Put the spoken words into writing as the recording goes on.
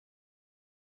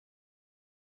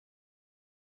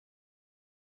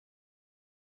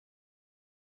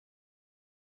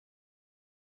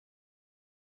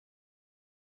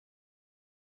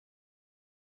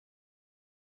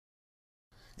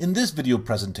In this video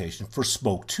presentation for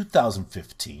Smoke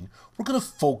 2015, we're going to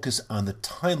focus on the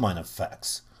timeline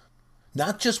effects.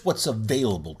 Not just what's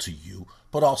available to you,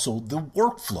 but also the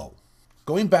workflow.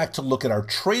 Going back to look at our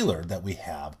trailer that we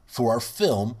have for our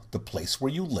film, The Place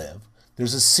Where You Live,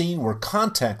 there's a scene where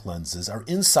contact lenses are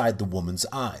inside the woman's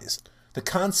eyes. The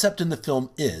concept in the film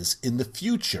is, in the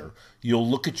future, you'll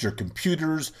look at your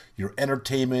computers, your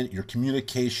entertainment, your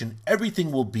communication,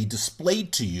 everything will be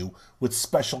displayed to you with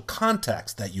special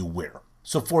contacts that you wear.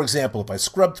 So for example, if I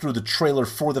scrub through the trailer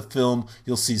for the film,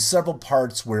 you'll see several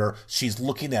parts where she's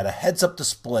looking at a heads-up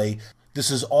display. This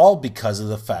is all because of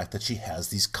the fact that she has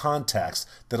these contacts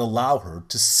that allow her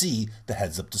to see the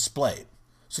heads-up display.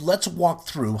 So let's walk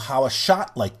through how a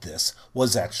shot like this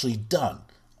was actually done.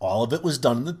 All of it was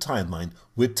done in the timeline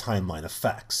with timeline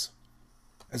effects.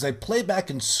 As I play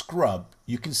back and scrub,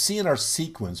 you can see in our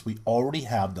sequence we already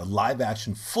have the live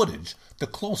action footage, the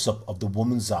close-up of the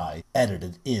woman's eye,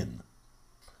 edited in.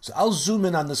 So I'll zoom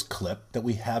in on this clip that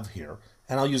we have here,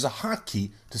 and I'll use a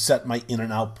hotkey to set my in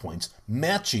and out points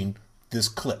matching this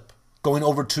clip. Going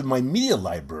over to my media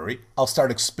library, I'll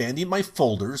start expanding my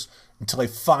folders until I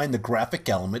find the graphic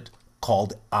element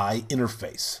called Eye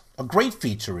Interface. A great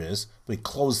feature is, we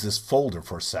close this folder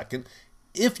for a second,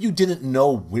 if you didn't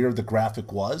know where the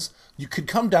graphic was, you could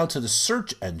come down to the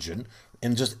search engine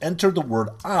and just enter the word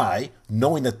eye,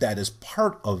 knowing that that is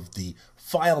part of the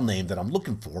file name that I'm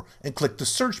looking for, and click the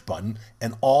search button,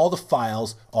 and all the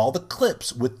files, all the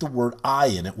clips with the word eye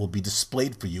in it will be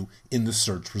displayed for you in the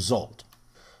search result.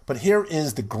 But here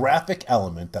is the graphic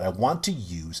element that I want to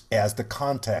use as the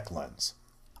contact lens.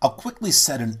 I'll quickly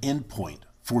set an endpoint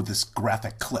for this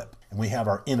graphic clip, and we have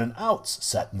our in and outs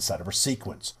set inside of our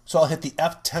sequence. So I'll hit the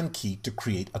F10 key to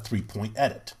create a 3-point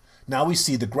edit. Now we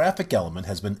see the graphic element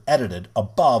has been edited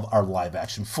above our live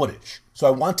action footage. So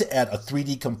I want to add a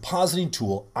 3D compositing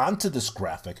tool onto this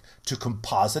graphic to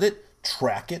composite it,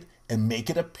 track it, and make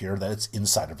it appear that it's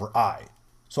inside of her eye.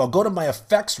 So I'll go to my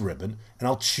effects ribbon and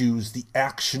I'll choose the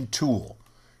action tool.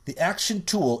 The action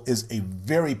tool is a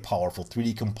very powerful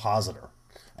 3D compositor.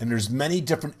 And there's many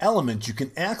different elements you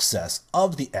can access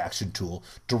of the action tool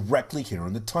directly here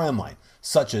in the timeline,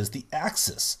 such as the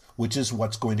axis, which is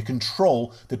what's going to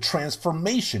control the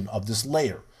transformation of this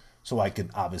layer. So I can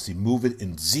obviously move it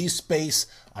in Z space,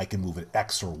 I can move it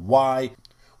X or Y,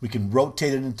 we can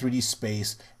rotate it in 3D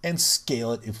space and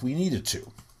scale it if we needed to.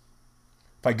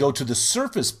 If I go to the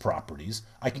surface properties,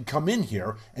 I can come in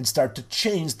here and start to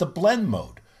change the blend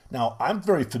mode. Now, I'm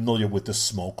very familiar with the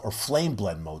smoke or flame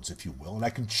blend modes, if you will, and I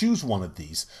can choose one of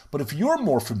these. But if you're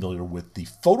more familiar with the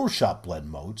Photoshop blend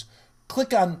modes,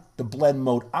 click on the blend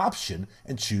mode option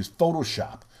and choose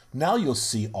Photoshop. Now you'll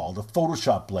see all the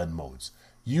Photoshop blend modes.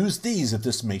 Use these if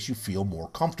this makes you feel more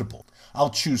comfortable. I'll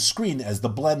choose screen as the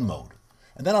blend mode.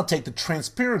 And then I'll take the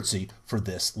transparency for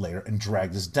this layer and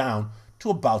drag this down to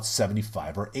about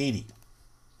 75 or 80.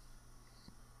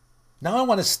 Now I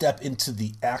want to step into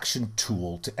the action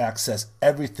tool to access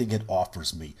everything it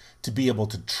offers me, to be able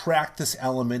to track this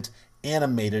element,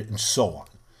 animate it, and so on.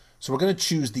 So we're going to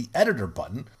choose the editor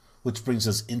button, which brings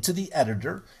us into the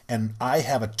editor, and I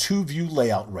have a 2-view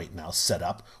layout right now set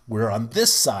up, where on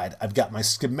this side I've got my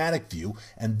schematic view,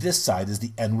 and this side is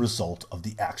the end result of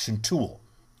the action tool.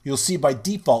 You'll see by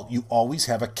default you always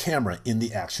have a camera in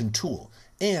the action tool.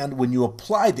 And when you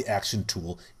apply the action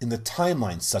tool in the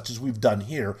timeline, such as we've done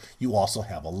here, you also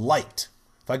have a light.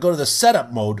 If I go to the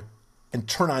setup mode and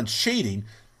turn on shading,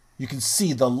 you can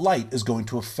see the light is going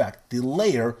to affect the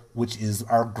layer, which is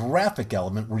our graphic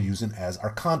element we're using as our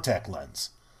contact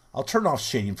lens. I'll turn off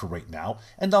shading for right now,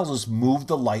 and I'll just move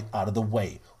the light out of the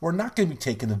way. We're not going to be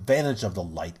taking advantage of the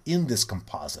light in this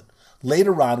composite.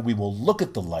 Later on, we will look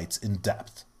at the lights in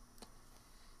depth.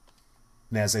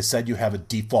 And as I said, you have a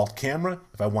default camera.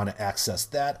 If I want to access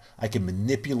that, I can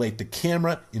manipulate the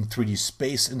camera in 3D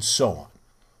space and so on.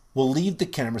 We'll leave the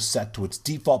camera set to its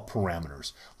default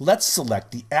parameters. Let's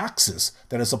select the axis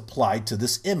that is applied to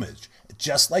this image.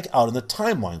 Just like out in the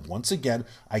timeline, once again,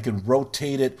 I can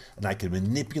rotate it and I can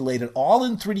manipulate it all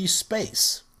in 3D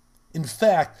space. In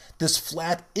fact, this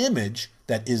flat image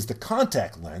that is the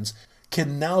contact lens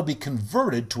can now be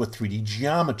converted to a 3D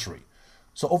geometry.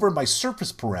 So over in my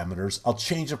surface parameters, I'll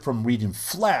change it from reading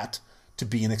flat to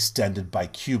being extended by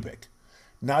cubic.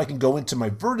 Now I can go into my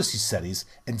vertices settings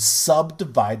and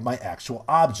subdivide my actual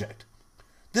object.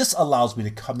 This allows me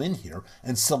to come in here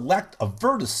and select a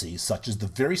vertice, such as the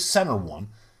very center one,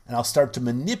 and I'll start to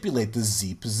manipulate the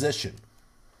Z position.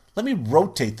 Let me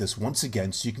rotate this once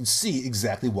again so you can see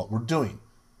exactly what we're doing.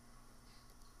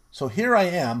 So here I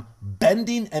am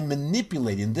bending and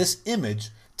manipulating this image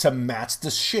to match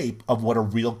the shape of what a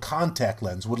real contact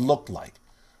lens would look like.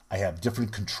 I have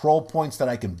different control points that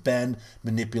I can bend,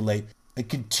 manipulate, and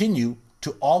continue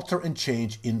to alter and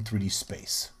change in 3D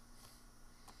space.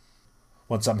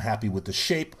 Once I'm happy with the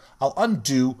shape, I'll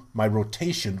undo my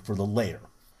rotation for the layer.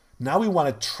 Now we want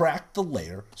to track the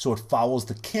layer so it follows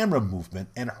the camera movement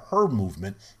and her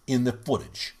movement in the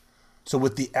footage. So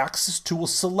with the axis tool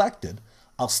selected,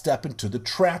 I'll step into the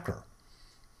tracker.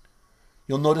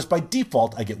 You'll notice by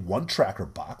default I get one tracker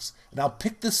box, and I'll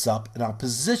pick this up and I'll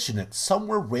position it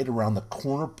somewhere right around the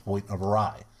corner point of her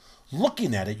eye.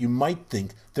 Looking at it, you might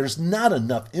think there's not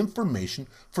enough information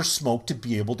for Smoke to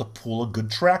be able to pull a good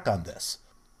track on this.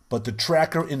 But the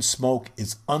tracker in Smoke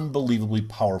is unbelievably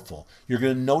powerful. You're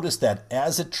going to notice that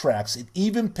as it tracks, it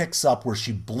even picks up where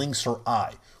she blinks her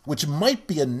eye, which might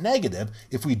be a negative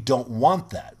if we don't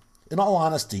want that. In all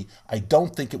honesty, I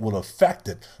don't think it will affect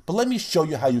it, but let me show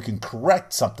you how you can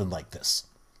correct something like this.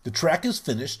 The track is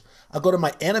finished. I'll go to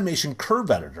my animation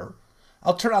curve editor.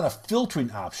 I'll turn on a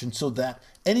filtering option so that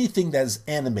anything that is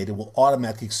animated will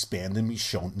automatically expand and be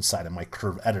shown inside of my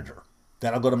curve editor.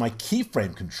 Then I'll go to my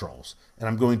keyframe controls, and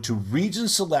I'm going to region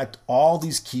select all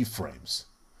these keyframes.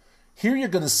 Here you're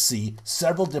going to see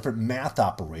several different math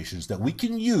operations that we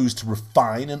can use to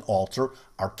refine and alter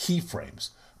our keyframes.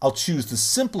 I'll choose the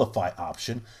simplify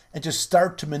option and just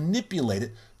start to manipulate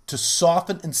it to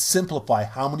soften and simplify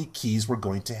how many keys we're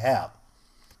going to have.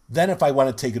 Then if I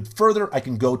want to take it further, I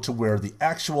can go to where the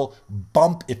actual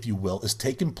bump, if you will, is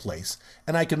taking place,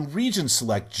 and I can region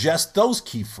select just those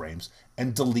keyframes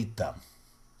and delete them.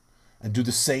 And do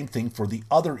the same thing for the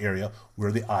other area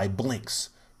where the eye blinks.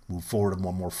 Move forward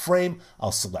one more frame,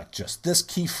 I'll select just this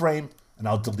keyframe, and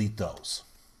I'll delete those.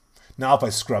 Now if I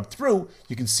scrub through,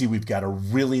 you can see we've got a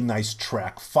really nice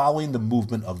track following the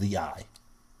movement of the eye.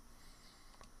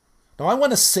 Now I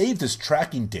want to save this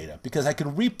tracking data because I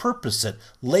can repurpose it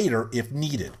later if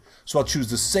needed. So I'll choose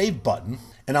the Save button,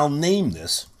 and I'll name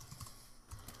this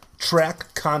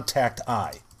Track Contact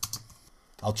Eye.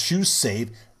 I'll choose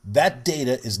Save. That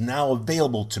data is now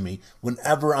available to me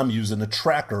whenever I'm using a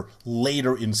tracker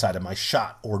later inside of my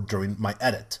shot or during my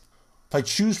edit. If I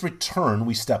choose Return,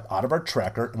 we step out of our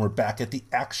tracker and we're back at the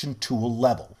Action Tool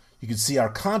level. You can see our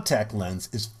contact lens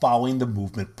is following the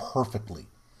movement perfectly.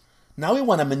 Now we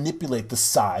want to manipulate the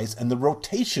size and the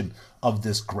rotation of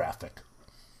this graphic.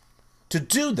 To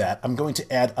do that, I'm going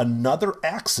to add another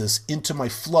axis into my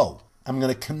flow. I'm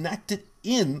going to connect it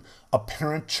in a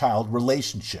parent-child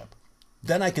relationship.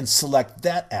 Then I can select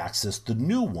that axis, the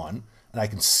new one, and I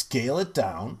can scale it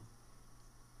down,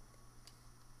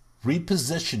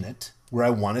 reposition it where I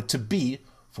want it to be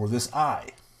for this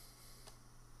eye.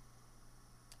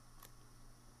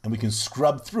 And we can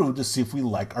scrub through to see if we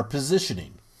like our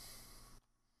positioning.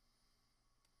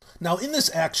 Now in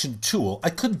this action tool, I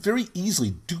could very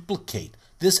easily duplicate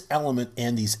this element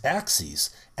and these axes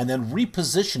and then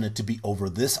reposition it to be over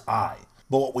this eye.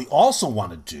 But what we also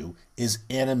want to do is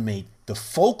animate the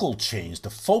focal change, the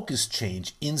focus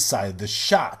change inside the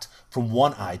shot from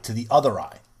one eye to the other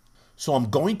eye. So I'm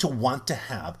going to want to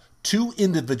have two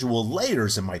individual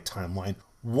layers in my timeline,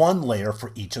 one layer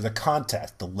for each of the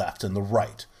contacts, the left and the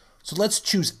right. So let's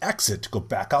choose Exit to go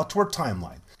back out to our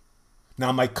timeline.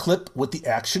 Now my clip with the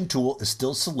action tool is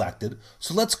still selected,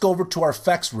 so let's go over to our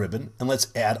effects ribbon and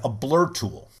let's add a blur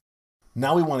tool.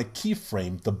 Now we want to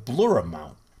keyframe the blur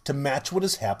amount to match what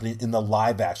is happening in the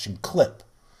live action clip.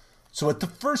 So at the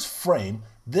first frame,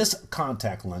 this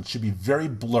contact lens should be very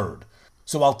blurred.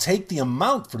 So I'll take the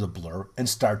amount for the blur and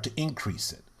start to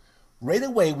increase it. Right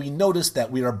away we notice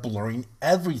that we are blurring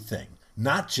everything,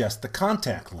 not just the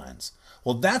contact lens.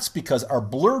 Well, that's because our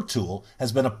blur tool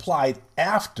has been applied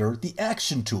after the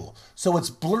action tool. So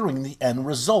it's blurring the end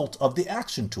result of the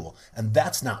action tool, and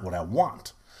that's not what I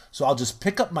want. So I'll just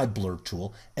pick up my blur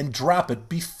tool and drop it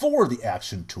before the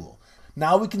action tool.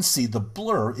 Now we can see the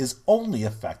blur is only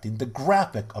affecting the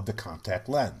graphic of the contact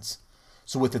lens.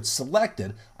 So with it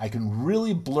selected, I can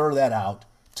really blur that out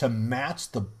to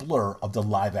match the blur of the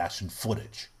live action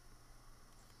footage.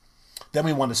 Then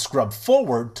we want to scrub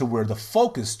forward to where the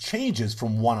focus changes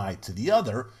from one eye to the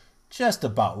other, just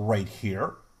about right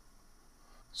here.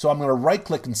 So I'm going to right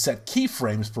click and set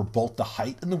keyframes for both the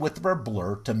height and the width of our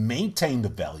blur to maintain the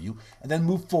value, and then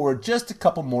move forward just a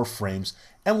couple more frames,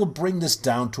 and we'll bring this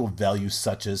down to a value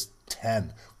such as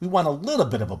 10. We want a little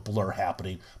bit of a blur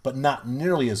happening, but not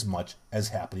nearly as much as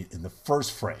happening in the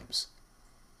first frames.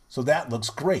 So that looks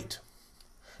great.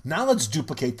 Now let's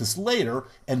duplicate this later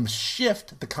and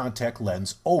shift the contact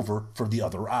lens over for the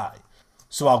other eye.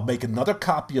 So I'll make another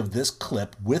copy of this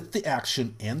clip with the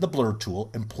action and the blur tool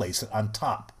and place it on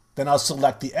top. Then I'll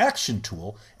select the action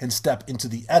tool and step into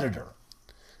the editor.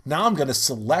 Now I'm going to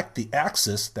select the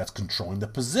axis that's controlling the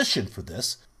position for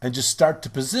this and just start to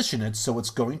position it so it's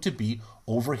going to be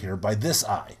over here by this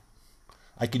eye.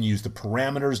 I can use the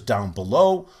parameters down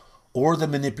below or the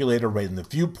manipulator right in the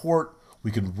viewport. We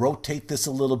can rotate this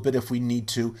a little bit if we need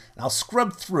to. And I'll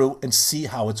scrub through and see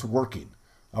how it's working.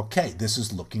 Okay, this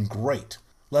is looking great.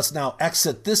 Let's now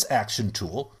exit this action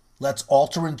tool. Let's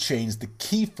alter and change the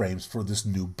keyframes for this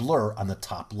new blur on the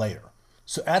top layer.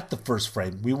 So at the first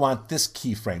frame, we want this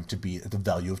keyframe to be at the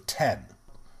value of 10.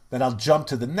 Then I'll jump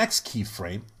to the next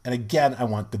keyframe, and again, I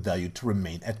want the value to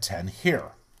remain at 10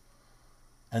 here.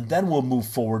 And then we'll move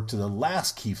forward to the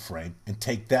last keyframe and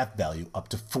take that value up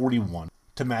to 41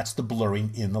 to match the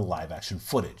blurring in the live action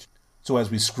footage. So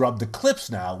as we scrub the clips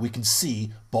now, we can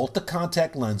see both the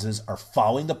contact lenses are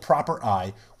following the proper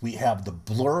eye. We have the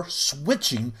blur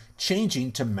switching,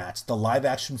 changing to match the live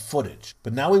action footage.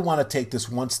 But now we want to take this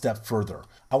one step further.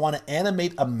 I want to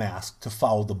animate a mask to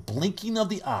follow the blinking of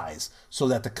the eyes so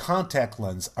that the contact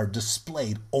lenses are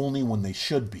displayed only when they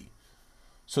should be.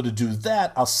 So to do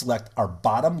that, I'll select our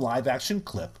bottom live action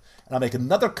clip and I'll make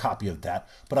another copy of that,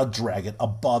 but I'll drag it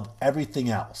above everything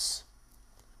else.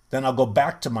 Then I'll go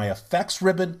back to my effects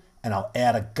ribbon and I'll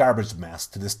add a garbage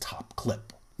mask to this top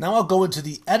clip. Now I'll go into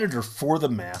the editor for the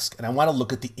mask and I want to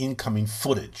look at the incoming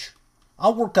footage.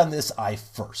 I'll work on this eye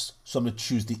first. So I'm going to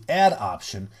choose the add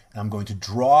option and I'm going to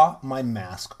draw my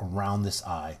mask around this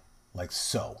eye like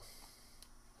so.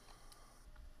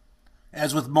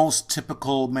 As with most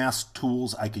typical mask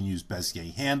tools, I can use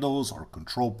Bezier handles or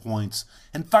control points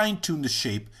and fine-tune the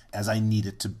shape as I need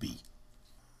it to be.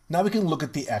 Now we can look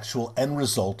at the actual end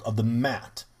result of the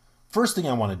matte. First thing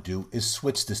I want to do is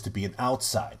switch this to be an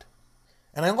outside.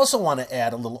 And I also want to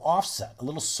add a little offset, a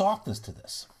little softness to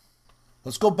this.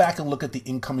 Let's go back and look at the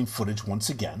incoming footage once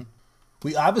again.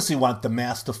 We obviously want the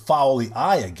mask to follow the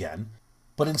eye again,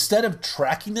 but instead of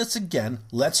tracking this again,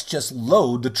 let's just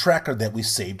load the tracker that we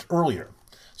saved earlier.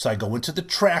 So I go into the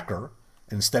tracker,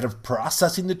 and instead of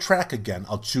processing the track again,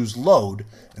 I'll choose load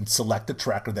and select the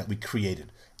tracker that we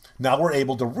created. Now we're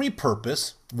able to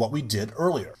repurpose what we did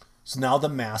earlier. So now the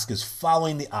mask is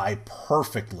following the eye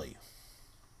perfectly.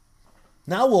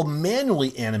 Now we'll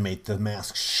manually animate the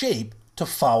mask shape to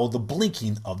follow the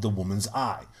blinking of the woman's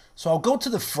eye. So I'll go to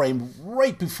the frame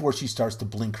right before she starts to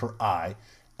blink her eye,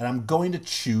 and I'm going to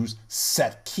choose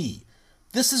Set Key.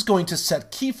 This is going to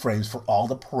set keyframes for all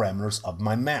the parameters of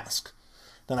my mask.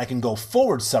 Then I can go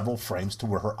forward several frames to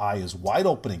where her eye is wide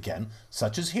open again,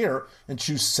 such as here, and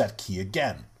choose Set Key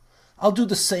again. I'll do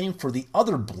the same for the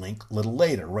other blink a little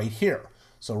later, right here.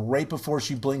 So right before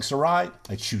she blinks her eye,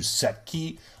 I choose Set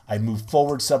Key. I move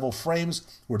forward several frames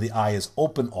where the eye is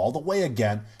open all the way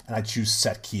again, and I choose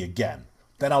Set Key again.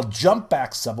 Then I'll jump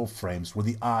back several frames where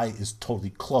the eye is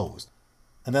totally closed.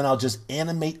 And then I'll just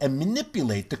animate and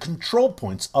manipulate the control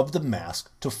points of the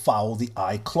mask to follow the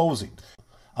eye closing.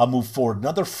 I'll move forward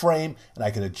another frame, and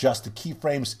I can adjust the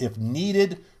keyframes if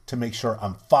needed to make sure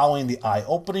I'm following the eye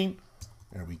opening.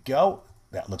 There we go.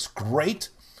 That looks great.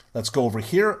 Let's go over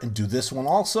here and do this one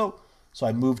also. So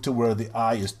I move to where the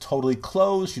eye is totally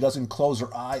closed. She doesn't close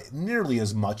her eye nearly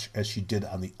as much as she did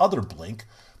on the other blink.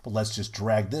 But let's just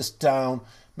drag this down,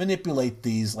 manipulate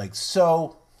these like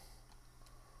so.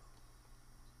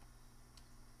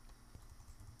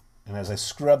 And as I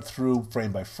scrub through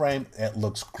frame by frame, it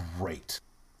looks great.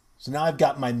 So now I've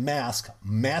got my mask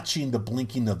matching the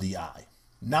blinking of the eye.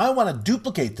 Now I want to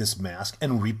duplicate this mask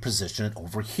and reposition it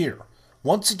over here.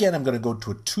 Once again, I'm going to go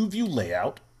to a 2-view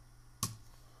layout.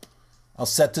 I'll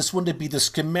set this one to be the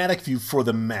schematic view for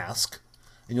the mask.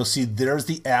 And you'll see there's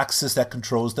the axis that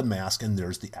controls the mask, and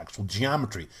there's the actual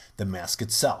geometry, the mask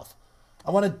itself. I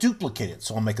want to duplicate it,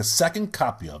 so I'll make a second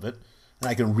copy of it, and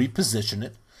I can reposition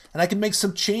it, and I can make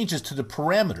some changes to the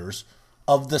parameters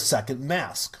of the second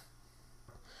mask.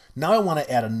 Now I want to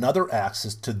add another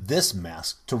axis to this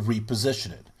mask to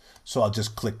reposition it. So I'll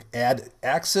just click Add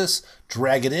Axis,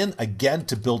 drag it in again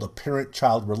to build a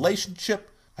parent-child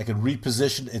relationship. I can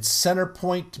reposition its center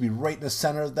point to be right in the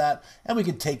center of that, and we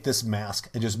can take this mask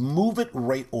and just move it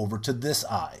right over to this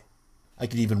eye. I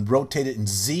can even rotate it in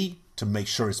Z to make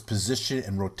sure its position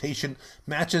and rotation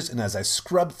matches, and as I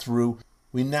scrub through,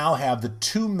 we now have the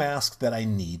two masks that I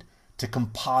need to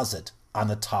composite on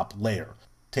the top layer.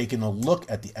 Taking a look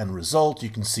at the end result, you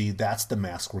can see that's the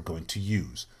mask we're going to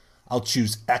use. I'll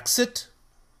choose Exit.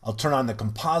 I'll turn on the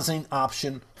compositing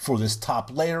option for this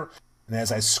top layer. And as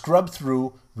I scrub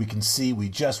through, we can see we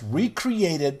just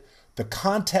recreated the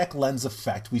contact lens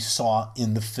effect we saw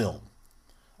in the film.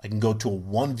 I can go to a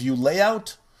 1-view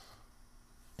layout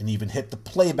and even hit the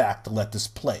playback to let this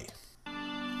play.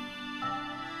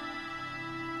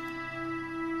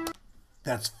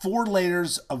 That's 4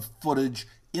 layers of footage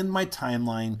in my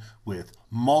timeline with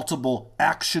multiple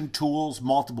action tools,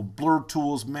 multiple blur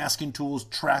tools, masking tools,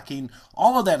 tracking.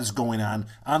 All of that is going on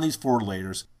these 4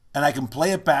 layers, and I can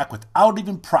play it back without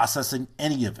even processing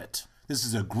any of it. This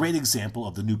is a great example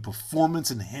of the new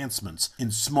performance enhancements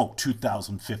in Smoke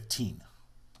 2015.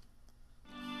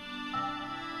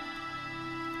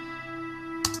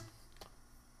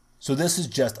 So this is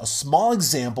just a small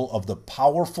example of the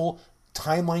powerful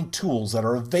timeline tools that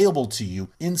are available to you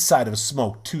inside of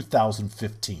Smoke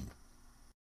 2015.